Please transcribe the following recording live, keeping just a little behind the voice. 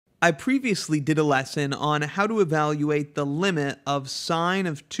I previously did a lesson on how to evaluate the limit of sine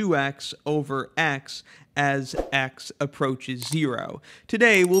of 2x over x as x approaches 0.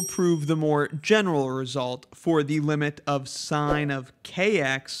 Today we'll prove the more general result for the limit of sine of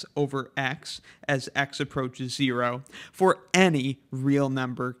kx over x as x approaches 0 for any real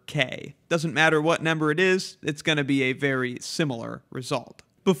number k. Doesn't matter what number it is, it's going to be a very similar result.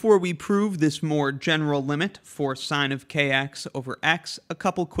 Before we prove this more general limit for sine of kx over x, a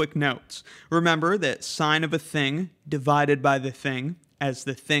couple quick notes. Remember that sine of a thing divided by the thing as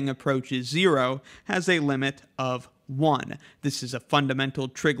the thing approaches 0 has a limit of 1. This is a fundamental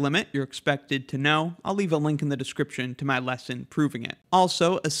trig limit you're expected to know. I'll leave a link in the description to my lesson proving it.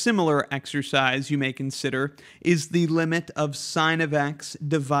 Also, a similar exercise you may consider is the limit of sine of x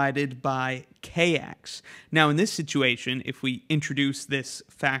divided by kx. Now in this situation, if we introduce this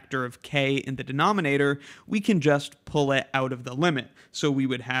factor of k in the denominator, we can just pull it out of the limit. So we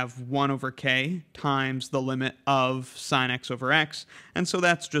would have 1 over k times the limit of sine x over x, and so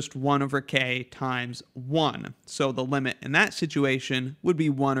that's just 1 over k times 1. So the limit in that situation would be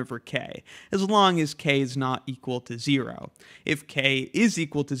 1 over k, as long as k is not equal to 0. If k is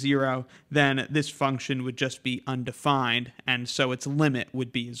equal to 0, then this function would just be undefined, and so its limit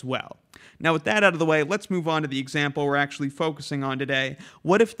would be as well. Now with that out of the way, let's move on to the example we're actually focusing on today.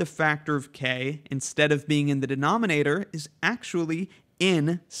 What if the factor of k, instead of being in the denominator, is actually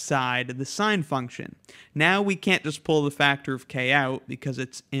inside the sine function? Now we can't just pull the factor of k out because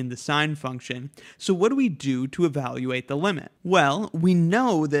it's in the sine function. So what do we do to evaluate the limit? Well, we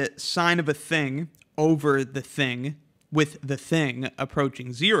know that sine of a thing over the thing with the thing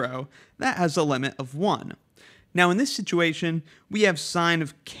approaching 0, that has a limit of 1. Now in this situation, we have sine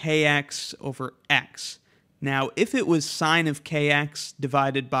of kx over x. Now if it was sine of kx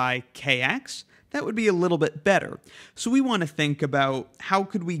divided by kx, that would be a little bit better. So we want to think about how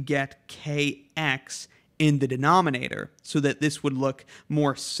could we get kx in the denominator so that this would look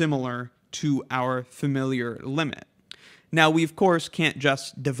more similar to our familiar limit. Now we of course can't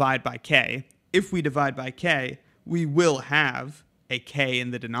just divide by k. If we divide by k, we will have a k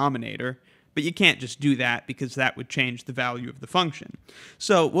in the denominator, but you can't just do that because that would change the value of the function.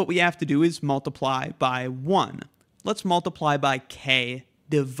 So what we have to do is multiply by 1. Let's multiply by k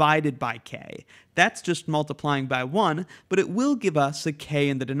divided by k. That's just multiplying by 1, but it will give us a k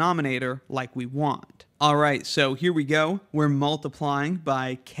in the denominator like we want. Alright, so here we go. We're multiplying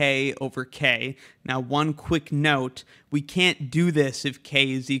by k over k. Now one quick note, we can't do this if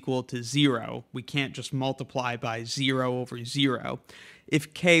k is equal to 0. We can't just multiply by 0 over 0.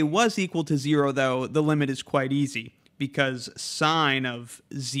 If k was equal to 0 though, the limit is quite easy because sine of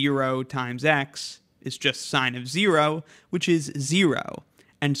 0 times x is just sine of 0, which is 0.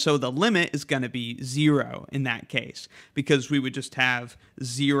 And so the limit is going to be 0 in that case, because we would just have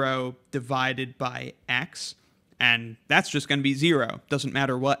 0 divided by x, and that's just going to be 0. Doesn't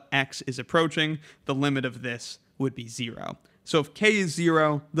matter what x is approaching, the limit of this would be 0. So if k is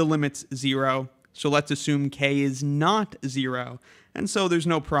 0, the limit's 0. So let's assume k is not 0, and so there's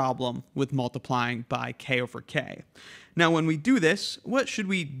no problem with multiplying by k over k. Now when we do this, what should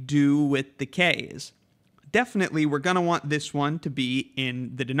we do with the k's? Definitely, we're going to want this one to be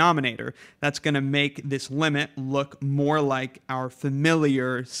in the denominator. That's going to make this limit look more like our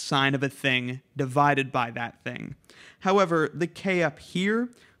familiar sine of a thing divided by that thing. However, the k up here,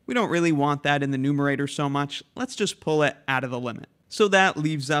 we don't really want that in the numerator so much. Let's just pull it out of the limit. So that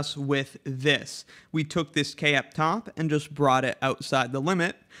leaves us with this. We took this k up top and just brought it outside the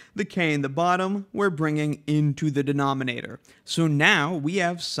limit. The k in the bottom we're bringing into the denominator. So now we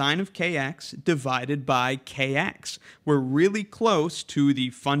have sine of kx divided by kx. We're really close to the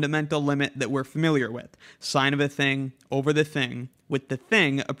fundamental limit that we're familiar with. Sine of a thing over the thing with the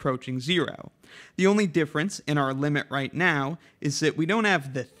thing approaching 0. The only difference in our limit right now is that we don't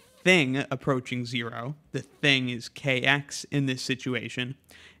have the thing approaching 0. The thing is kx in this situation.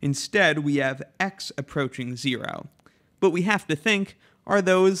 Instead, we have x approaching 0. But we have to think, are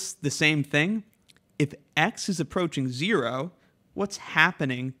those the same thing? If x is approaching 0, what's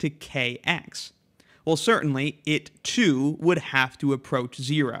happening to kx? Well, certainly, it too would have to approach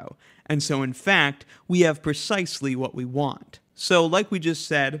 0. And so, in fact, we have precisely what we want. So, like we just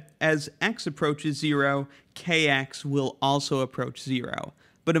said, as x approaches 0, kx will also approach 0.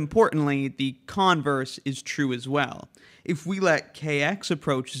 But importantly, the converse is true as well. If we let kx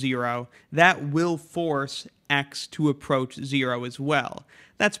approach 0, that will force x to approach 0 as well.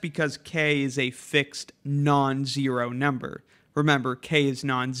 That's because k is a fixed non-zero number. Remember, k is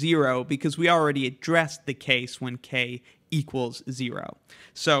non-zero because we already addressed the case when k equals 0.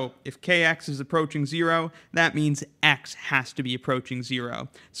 So if kx is approaching 0, that means x has to be approaching 0.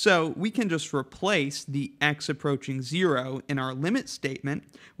 So we can just replace the x approaching 0 in our limit statement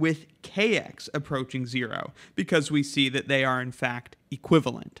with kx approaching 0, because we see that they are in fact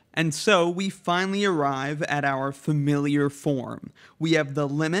equivalent. And so we finally arrive at our familiar form. We have the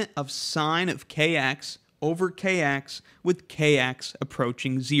limit of sine of kx over kx with kx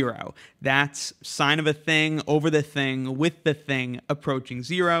approaching 0. That's sine of a thing over the thing with the thing approaching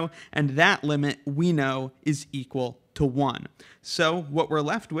 0, and that limit we know is equal to 1. So what we're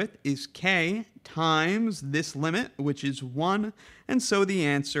left with is k times this limit, which is 1, and so the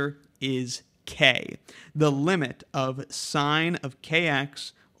answer is k. The limit of sine of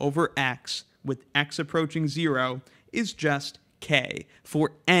kx over x with x approaching 0 is just k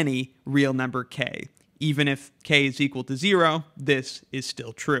for any real number k. Even if k is equal to 0, this is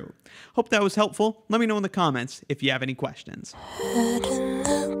still true. Hope that was helpful. Let me know in the comments if you have any questions. Head in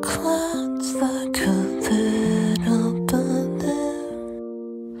the clouds like a little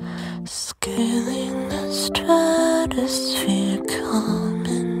balloon, scaling the stratosphere.